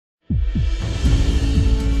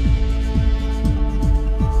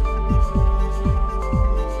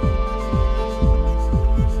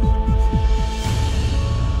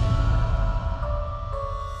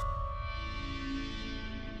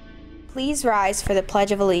Please rise for the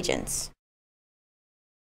Pledge of Allegiance.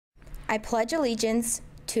 I pledge allegiance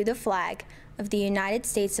to the flag of the United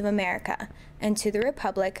States of America and to the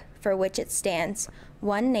republic for which it stands,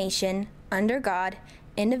 one nation, under God,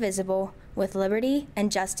 indivisible, with liberty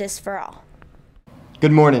and justice for all.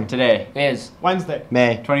 Good morning. Today is Wednesday,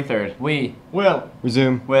 May 23rd. We will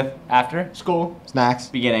resume with after school snacks.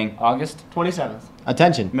 beginning August 27th.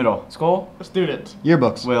 Attention. middle school Students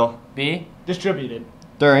Yearbooks will be distributed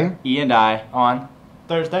during E&I on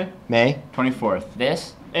Thursday May 24th.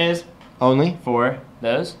 This is only for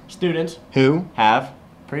those students who have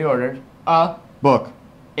pre-ordered. a book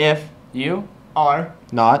If you are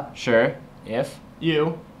not sure if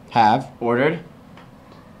you have ordered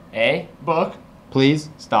a book please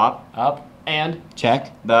stop up and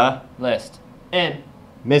check the list in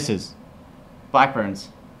Mrs. Blackburn's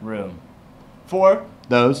room. for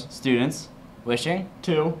those Students wishing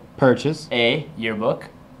to purchase a yearbook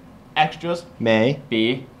extras may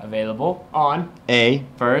be available on a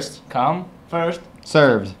first come first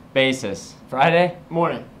served. basis. Friday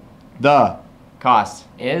morning. The cost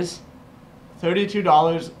is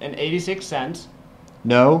 $32.86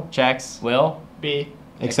 no checks will be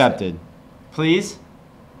accepted. please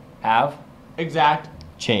have exact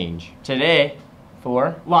Change. today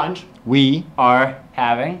for lunch We are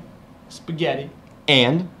having spaghetti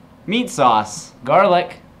and meat sauce,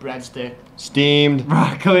 garlic, breadstick. steamed.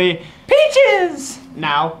 broccoli, peaches.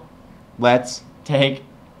 Now Let's Take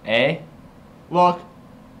a look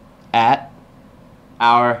at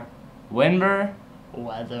our Windber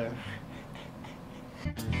weather.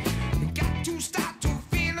 Got to start to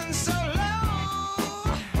feeling so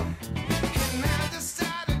low, and I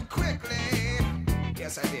decided quickly,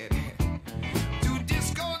 yes I did, to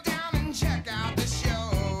just go down and check out the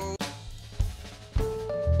show.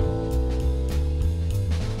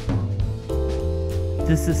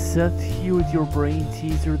 This is Seth here with your brain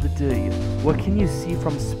teaser of the day. What can you see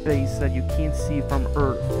from space that you can't see from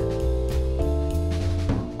Earth?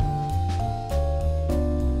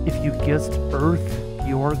 If you guessed Earth,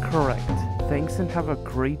 you are correct. Thanks and have a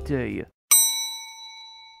great day.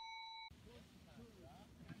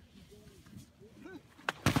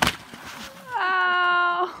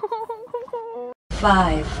 Ow!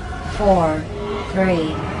 5, 4, 3,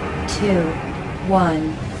 2,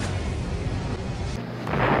 1.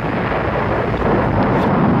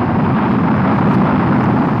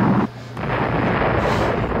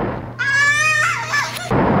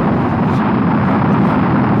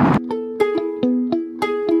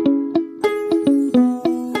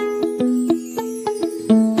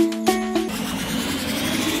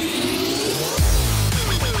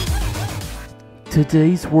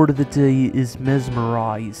 Today's word of the day is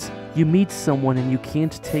mesmerize. You meet someone and you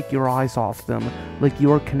can't take your eyes off them, like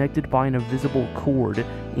you are connected by an invisible cord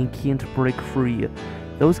and can't break free.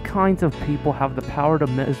 Those kinds of people have the power to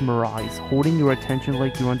mesmerize, holding your attention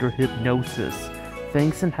like you're under hypnosis.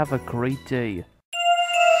 Thanks and have a great day.